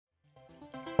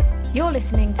You're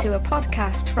listening to a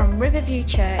podcast from Riverview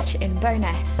Church in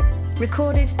Bowness,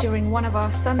 recorded during one of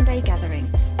our Sunday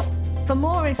gatherings. For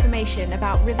more information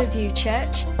about Riverview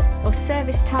Church, or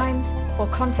service times, or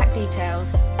contact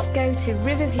details, go to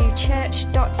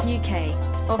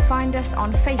riverviewchurch.uk or find us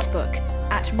on Facebook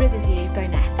at Riverview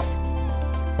Bowness.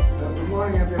 Good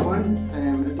morning, everyone.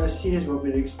 In this series we'll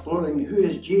be exploring who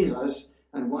is Jesus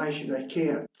and why should I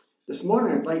care. This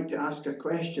morning I'd like to ask a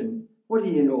question. What do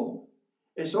you know?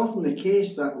 It's often the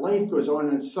case that life goes on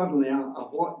and suddenly a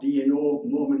what do you know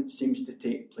moment seems to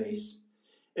take place.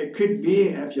 It could be,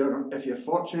 if you're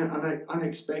fortunate, an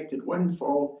unexpected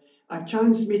windfall, a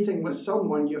chance meeting with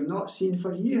someone you've not seen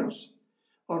for years.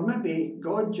 Or maybe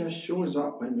God just shows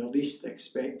up when we least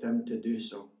expect him to do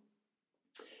so.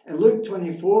 In Luke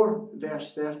 24,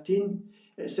 verse 13,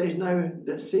 it says, "Now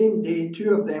the same day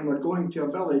 2 of them were going to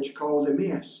a village called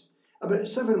Emmaus, about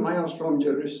 7 miles from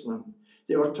Jerusalem.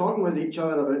 They were talking with each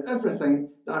other about everything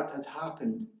that had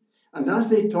happened. And as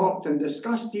they talked and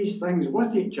discussed these things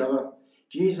with each other,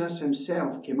 Jesus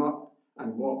himself came up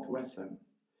and walked with them.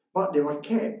 But they were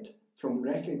kept from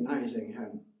recognizing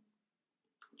him."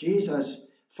 Jesus,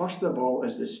 first of all,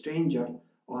 is the stranger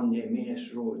on the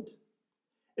Emmaus road.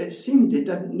 It seemed they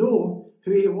didn't know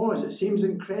who he was. It seems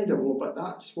incredible, but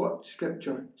that's what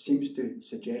Scripture seems to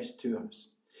suggest to us.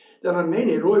 There are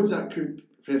many roads that could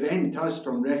prevent us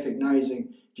from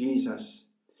recognizing Jesus.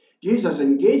 Jesus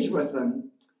engaged with them.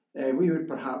 We would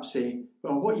perhaps say,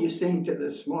 "Well, what are you saying to it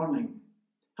this morning?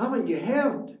 Haven't you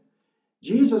heard?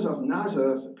 Jesus of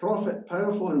Nazareth, prophet,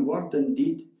 powerful in word and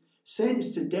deed,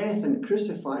 sentenced to death and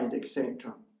crucified,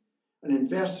 etc." And in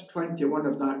verse 21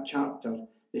 of that chapter,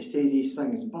 they say these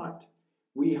things, "But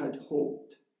we had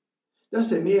hoped."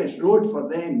 This Emmaus road for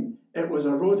them, it was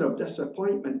a road of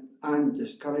disappointment and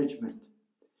discouragement.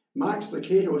 Max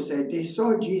Lucado said they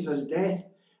saw Jesus' death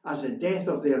as the death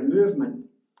of their movement.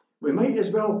 "We might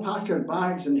as well pack our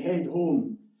bags and head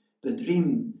home. The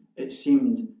dream, it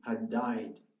seemed, had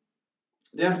died."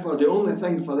 Therefore, the only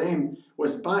thing for them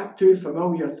was back to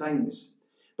familiar things.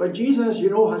 But Jesus,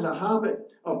 has a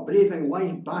habit of breathing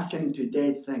life back into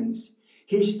dead things.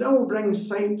 He still brings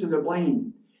sight to the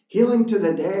blind, healing to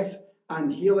the deaf,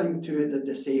 and healing to the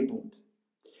disabled.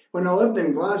 When I lived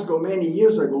in Glasgow many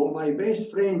years ago, my best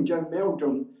friend Jim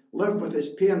Meldrum lived with his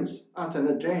parents at an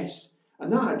address, and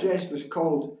that address was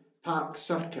called Park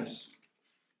Circus.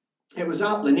 It was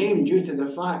aptly named due to the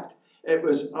fact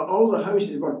all the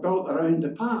houses were built around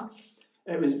the park.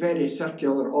 It was very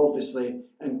circular, obviously,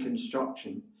 in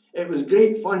construction. It was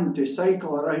great fun to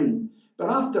cycle around, but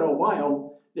after a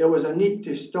while, there was a need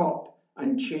to stop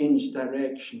and change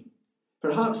direction.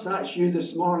 Perhaps that's you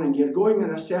this morning. You're going in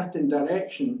a certain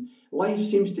direction. Life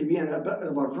seems to be in a bit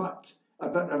of a rut, a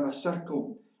bit of a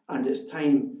circle, and it's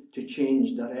time to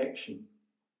change direction.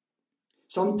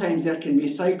 Sometimes there can be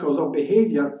cycles of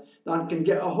behaviour that can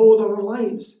get a hold of our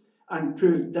lives and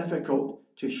prove difficult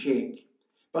to shake.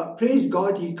 But praise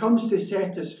God, he comes to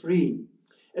set us free.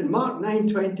 In Mark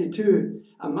 9:22,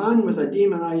 a man with a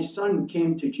demonized son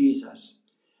came to Jesus.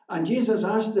 And Jesus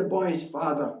asked the boy's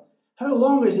father, "How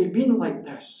long has he been like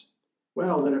this?"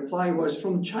 "Well," the reply was,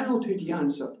 "from childhood," he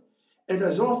answered. "It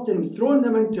has often thrown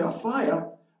them into a fire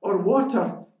or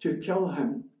water to kill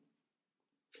him."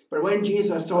 But when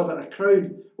Jesus saw that a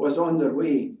crowd was on their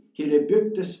way, he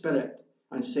rebuked the spirit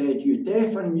and said, "You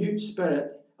deaf and mute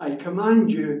spirit, I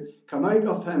command you, come out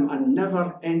of him and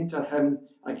never enter him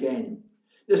again."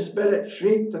 The spirit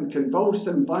shrieked and convulsed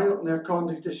him violently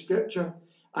according to Scripture,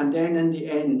 and then in the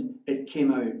end it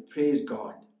came out. Praise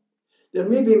God. There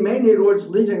may be many roads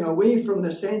leading away from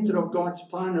the centre of God's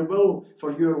plan and will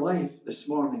for your life this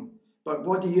morning. But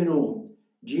what do you know?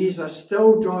 Jesus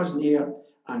still draws near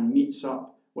and meets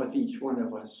up with each one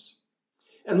of us.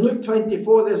 In Luke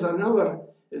 24, there's another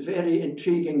very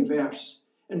intriguing verse.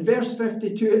 In verse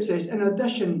 52, it says, "In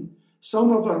addition,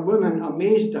 some of our women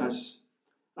amazed us."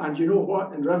 And you know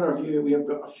what? In Riverview, we have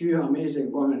got a few amazing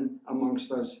women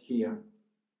amongst us here.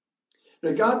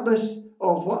 Regardless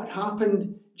of what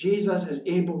happened, Jesus is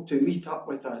able to meet up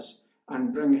with us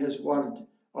and bring his word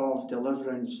of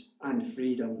deliverance and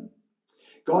freedom.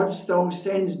 God still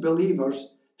sends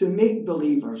believers to make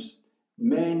believers,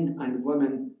 men and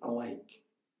women alike.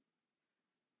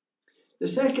 The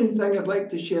second thing I'd like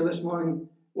to share this morning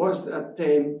was that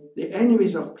the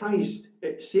enemies of Christ,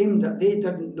 it seemed that they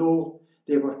didn't know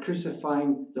they were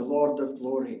crucifying the Lord of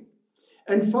glory.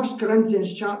 In 1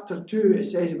 Corinthians chapter 2, it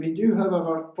says, "We do,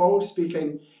 however," Paul speak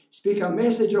a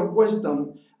message of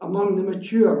wisdom among the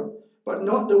mature, but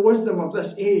not the wisdom of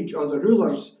this age or the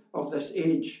rulers of this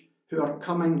age who are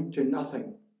coming to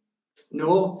nothing.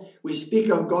 No, we speak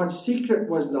of God's secret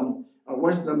wisdom, a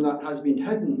wisdom that has been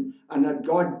hidden and that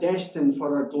God destined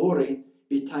for her glory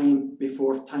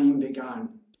before time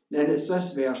began. Then it's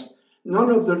this verse, none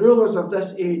of the rulers of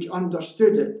this age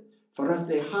understood it, for if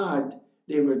they had,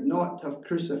 they would not have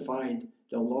crucified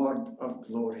the Lord of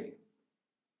glory.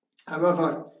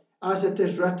 However, as it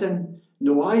is written,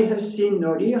 no eye has seen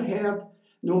nor ear heard,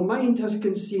 no mind has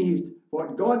conceived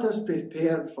what God has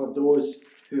prepared for those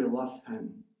who love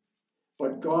him.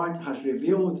 But God has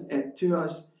revealed it to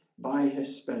us by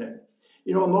his Spirit.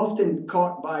 You know, I'm often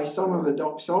caught by some of the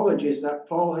doxologies that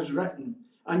Paul has written,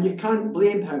 and you can't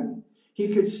blame him.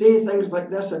 He could say things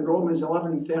like this in Romans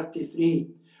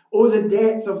 11:33. Oh, the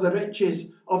depth of the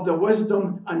riches of the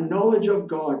wisdom and knowledge of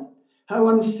God, how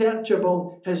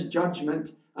unsearchable his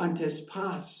judgment and his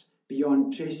paths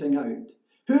beyond tracing out.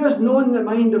 Who has known the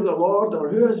mind of the Lord, or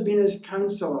who has been his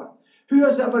counsellor? Who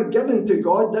has ever given to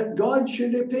God that God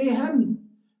should repay him?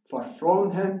 For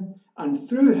from him and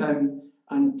through him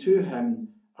and to him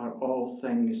are all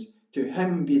things. To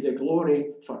him be the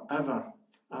glory forever.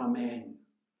 Amen.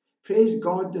 Praise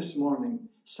God this morning.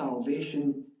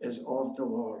 Salvation is of the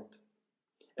Lord.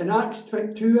 In Acts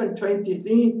 2 and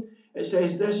 23, it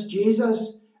says this,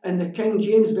 Jesus, in the King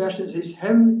James Version, says,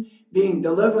 him being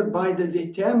delivered by the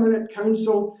determinate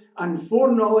counsel and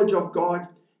foreknowledge of God,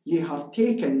 ye have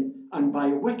taken, and by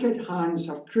wicked hands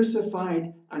have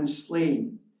crucified and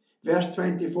slain. Verse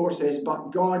 24 says,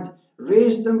 but God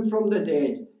raised him from the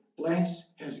dead.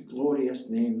 Bless his glorious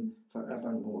name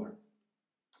forevermore.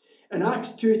 In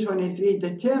Acts 2:23,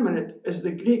 determinate is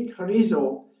the Greek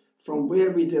horizo, from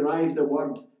where we derive the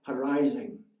word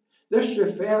horizon. This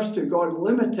refers to God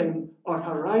limiting or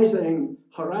horizoning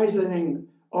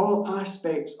all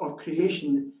aspects of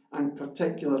creation, and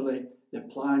particularly the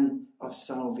plan of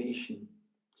salvation.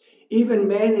 Even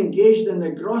men engaged in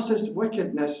the grossest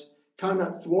wickedness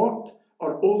cannot thwart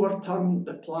or overturn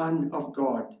the plan of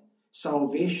God.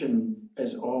 Salvation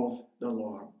is of the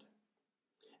Lord.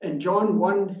 In John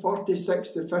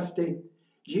 1:46-50,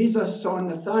 Jesus saw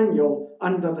Nathanael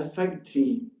under the fig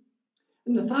tree.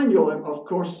 And Nathanael, of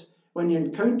course, when he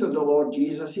encountered the Lord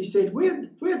Jesus, he said,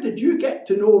 Where did you get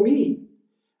to know me?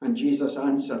 And Jesus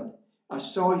answered, I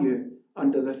saw you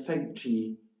under the fig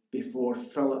tree before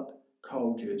Philip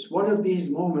called you. It's one of these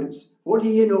moments. What do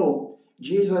you know?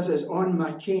 Jesus is on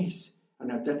my case,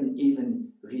 and I didn't even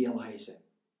realise it.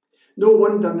 No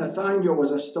wonder Nathanael was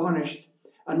astonished,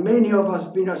 and many of us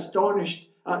have been astonished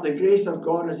at the grace of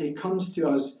God as he comes to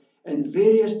us in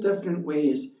various different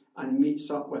ways and meets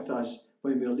up with us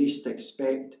when we least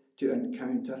expect to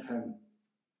encounter him.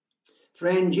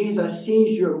 Friend, Jesus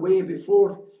sees your way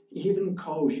before he even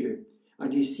calls you,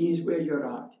 and he sees where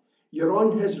you're at. You're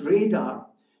on his radar.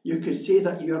 You could say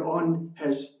that you're on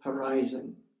his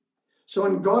horizon. So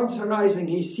on God's horizon,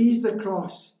 he sees the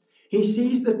cross. He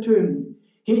sees the tomb.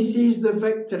 He sees the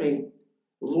victory.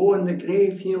 Lo, in the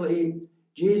grave he lay,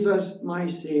 Jesus my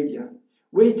Saviour,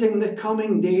 waiting the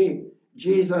coming day,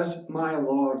 Jesus my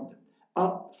Lord.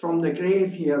 Up from the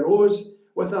grave he arose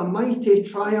with a mighty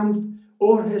triumph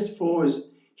o'er his foes.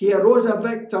 He arose a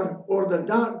victor o'er the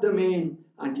dark domain,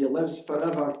 and he lives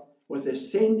forever with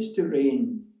his saints to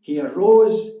reign. He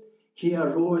arose,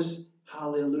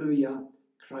 hallelujah,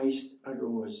 Christ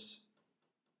arose.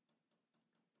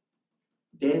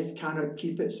 Death cannot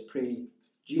keep its prey.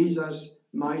 Jesus,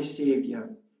 my Saviour.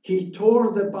 He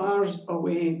tore the bars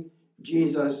away.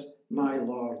 Jesus, my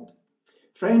Lord.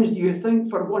 Friends, do you think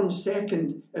for 1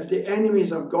 second, if the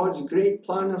enemies of God's great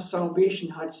plan of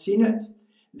salvation had seen it,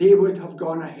 they would have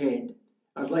gone ahead?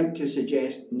 I'd like to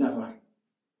suggest never.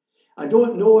 I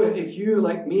don't know if you,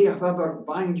 like me, have ever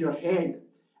banged your head.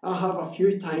 I have a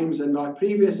few times in my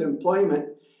previous employment.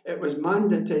 It was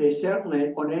mandatory,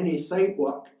 certainly on any site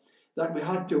work, that we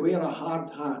had to wear a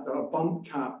hard hat or a bump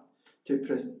cap to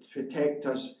protect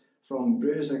us from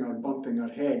bruising or bumping our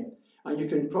head. And you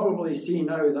can probably see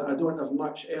now that I don't have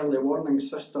much early warning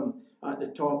system at the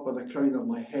top of the crown of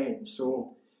my head.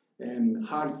 So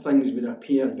hard things would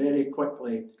appear very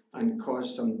quickly and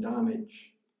cause some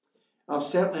damage. I've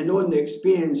certainly known the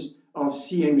experience of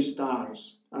seeing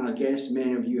stars, and I guess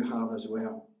many of you have as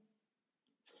well.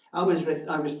 I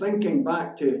was thinking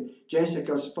back to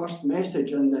Jessica's first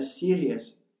message in this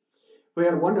series,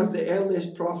 where one of the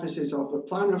earliest prophecies of the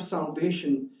plan of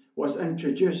salvation was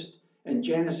introduced in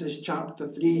Genesis chapter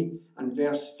 3 and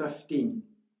verse 15.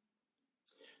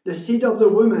 The seed of the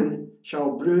woman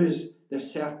shall bruise the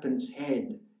serpent's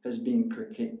head, has been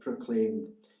proclaimed.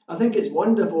 I think it's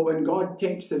wonderful when God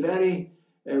takes the very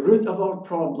root of our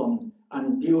problem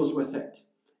and deals with it.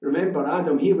 Remember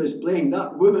Adam, he was blamed.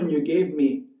 That woman you gave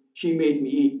me, she made me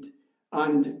eat.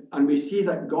 And we see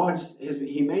that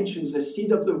he mentions the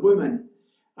seed of the woman,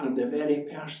 and the very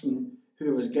person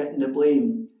who was getting the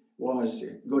blame was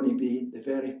going to be the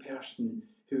very person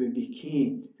who would be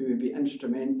key, who would be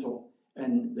instrumental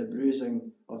in the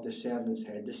bruising of the serpent's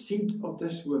head. The seed of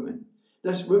this woman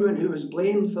who was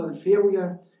blamed for the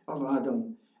failure of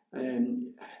Adam,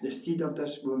 the seed of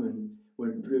this woman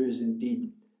would bruise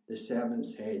indeed the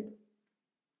serpent's head.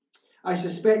 I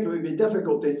suspect it would be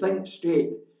difficult to think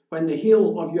straight when the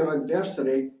heel of your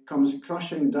adversary comes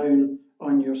crushing down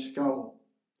on your skull.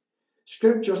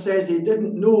 Scripture says they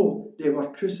didn't know they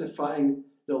were crucifying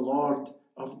the Lord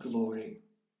of glory.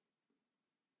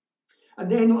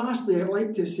 And then lastly, I'd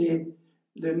like to say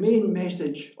the main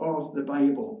message of the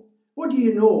Bible. What do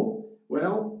you know?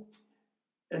 Well,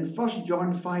 in 1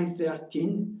 John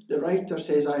 5:13, the writer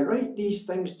says, I write these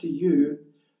things to you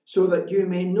so that you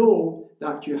may know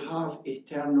that you have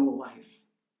eternal life.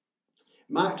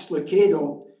 Max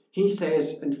Lucado, he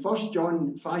says in 1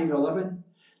 John 5:11,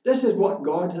 this is what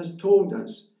God has told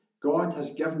us. God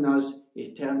has given us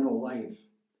eternal life.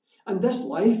 And this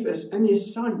life is in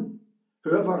his Son.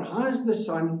 Whoever has the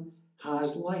Son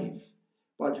has life.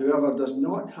 But whoever does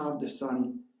not have the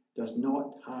Son does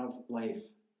not have life.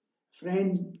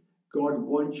 Friend, God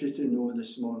wants you to know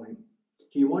this morning.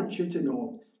 He wants you to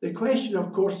know. The question,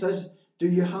 of course, is, do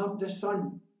you have the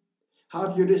Son?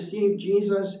 Have you received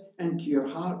Jesus into your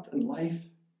heart and life?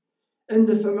 In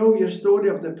the familiar story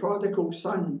of the prodigal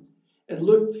son, in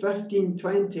Luke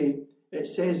 15:20, it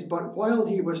says, but while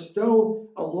he was still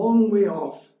a long way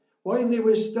off, while he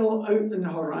was still out in the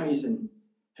horizon,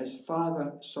 his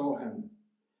father saw him.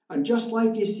 And just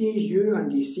like he sees you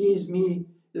and he sees me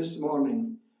this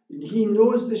morning, he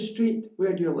knows the street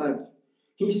where you live.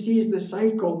 He sees the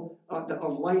cycle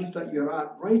of life that you're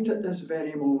at right at this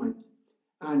very moment.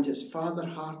 And his father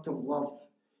heart of love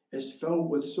is filled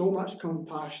with so much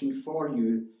compassion for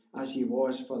you as he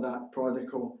was for that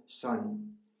prodigal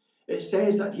son. It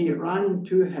says that he ran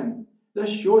to him. This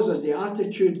shows us the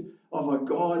attitude of a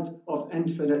God of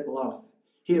infinite love.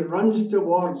 He runs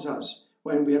towards us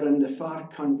when we're in the far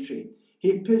country.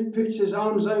 He puts his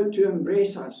arms out to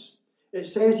embrace us. It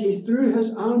says he threw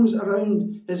his arms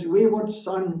around his wayward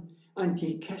son and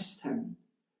he kissed him.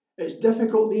 It's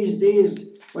difficult these days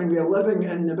when we're living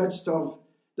in the midst of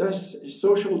this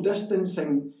social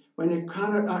distancing, when we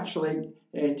cannot actually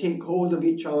take hold of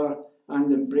each other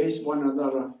and embrace one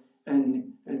another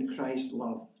in Christ's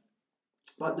love.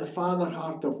 But the Father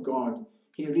heart of God,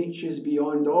 he reaches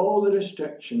beyond all the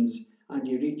restrictions and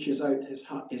he reaches out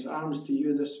his arms to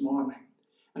you this morning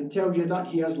and tells you that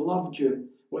he has loved you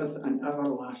with an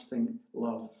everlasting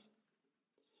love.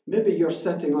 Maybe you're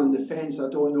sitting on the fence, I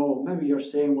don't know. Maybe you're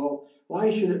saying, well,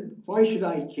 why should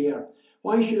I care?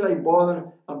 Why should I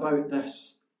bother about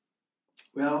this?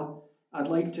 Well, I'd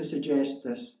like to suggest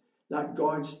this, that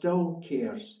God still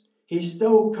cares. He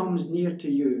still comes near to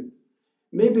you.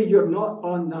 Maybe you're not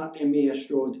on that Emmaus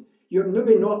road. You're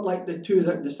maybe not like the two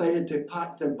that decided to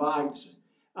pack their bags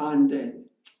and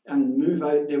move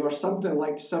out. They were something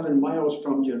like 7 miles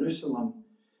from Jerusalem.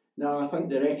 Now, I think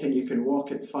they reckon you can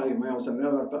walk at 5 miles an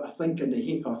hour, but I think in the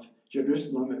heat of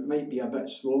Jerusalem it might be a bit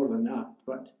slower than that.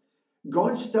 But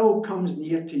God still comes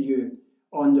near to you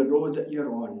on the road that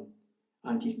you're on,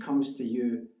 and he comes to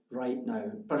you right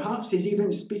now. Perhaps he's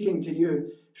even speaking to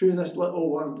you through this little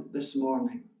word this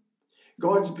morning.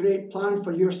 God's great plan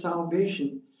for your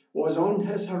salvation was on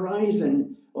his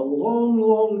horizon a long,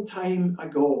 long time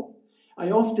ago.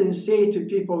 I often say to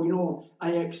people,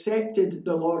 I accepted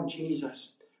the Lord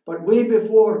Jesus. But way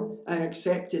before I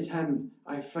accepted him,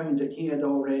 I found that he had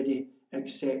already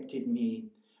accepted me.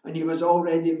 And he was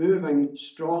already moving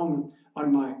strong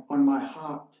on my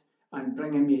heart and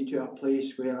bringing me to a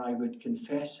place where I would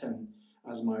confess him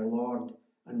as my Lord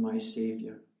and my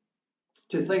Saviour.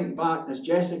 To think back, as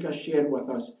Jessica shared with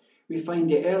us, we find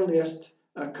the earliest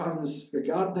occurrence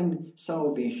regarding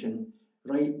salvation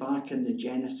right back in the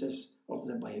Genesis of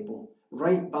the Bible,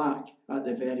 right back at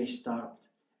the very start.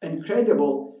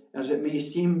 Incredible as it may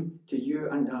seem to you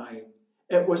and I,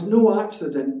 it was no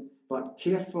accident but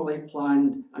carefully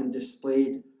planned and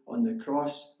displayed on the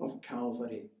cross of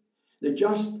Calvary. The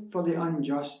just for the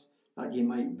unjust, that he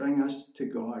might bring us to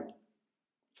God.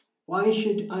 Why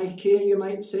should I care, you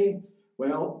might say?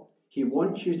 Well, he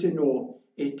wants you to know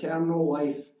eternal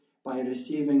life by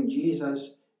receiving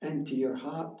Jesus into your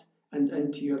heart and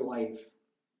into your life.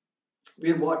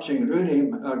 We're watching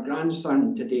Rory, our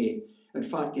grandson, today. In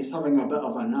fact, he's having a bit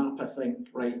of a nap, I think,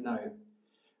 right now.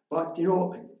 But,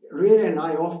 Rory and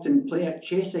I often play at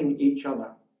chasing each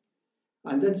other.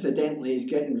 And incidentally, he's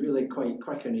getting really quite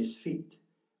quick on his feet.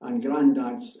 and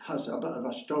Grandad has a bit of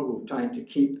a struggle trying to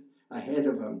keep ahead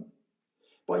of him.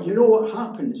 But you know what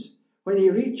happens? When he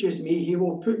reaches me, he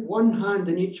will put one hand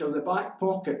in each of the back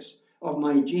pockets of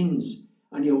my jeans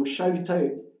and he'll shout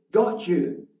out, "Got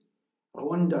you!" I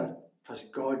wonder, has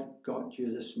God got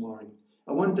you this morning?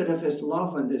 I wonder if his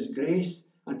love and his grace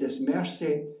and his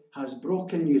mercy has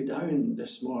broken you down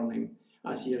this morning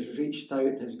as he has reached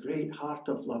out his great heart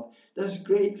of love, this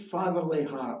great fatherly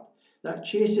heart that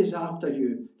chases after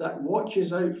you, that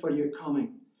watches out for you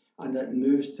coming, and that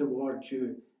moves towards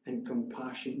you in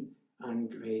compassion and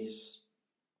grace.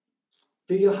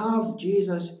 Do you have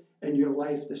Jesus in your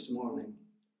life this morning?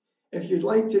 If you'd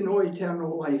like to know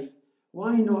eternal life,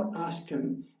 why not ask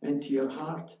him into your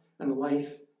heart and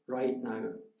life right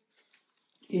now?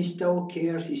 He still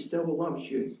cares, he still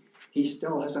loves you, he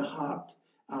still has a heart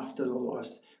after the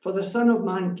lost. For the Son of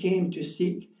Man came to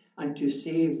seek and to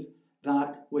save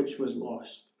that which was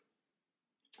lost.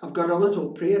 I've got a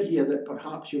little prayer here that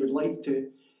perhaps you would like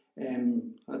to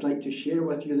I'd like to share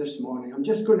with you this morning. I'm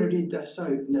just going to read this out,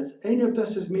 and if any of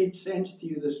this has made sense to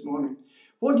you this morning,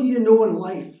 what do you know in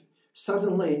life?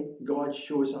 Suddenly God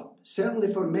shows up.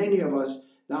 Certainly for many of us,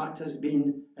 that has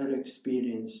been our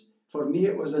experience. For me,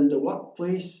 it was in the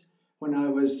workplace, when I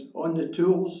was on the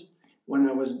tools, when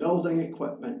I was building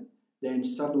equipment. Then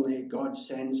suddenly God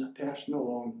sends a person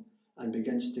along and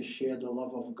begins to share the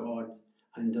love of God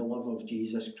and the love of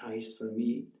Jesus Christ for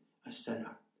me, a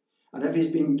sinner. And if he's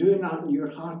been doing that in your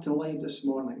heart and life this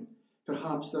morning,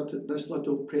 perhaps this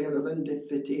little prayer of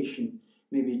invitation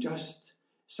may be just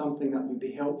something that would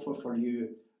be helpful for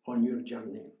you on your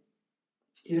journey.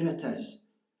 Here it is.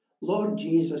 Lord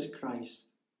Jesus Christ,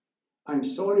 I'm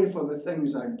sorry for the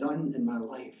things I've done in my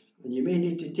life. And you may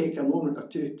need to take a moment or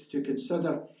two to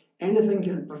consider anything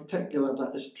in particular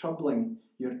that is troubling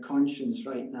your conscience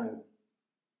right now.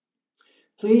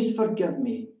 Please forgive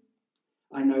me.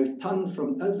 I now turn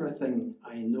from everything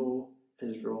I know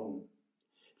is wrong.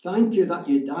 Thank you that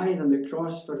you died on the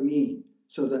cross for me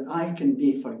so that I can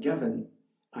be forgiven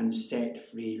and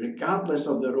set free, regardless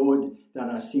of the road that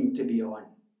I seem to be on.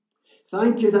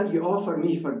 Thank you that you offer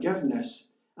me forgiveness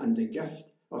and the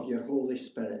gift of your Holy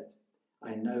Spirit.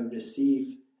 I now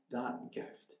receive that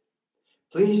gift.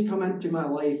 Please come into my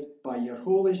life by your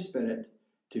Holy Spirit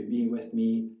to be with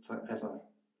me forever.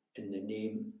 In the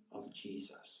name of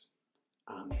Jesus.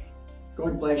 Amen.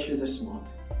 God bless you this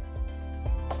morning.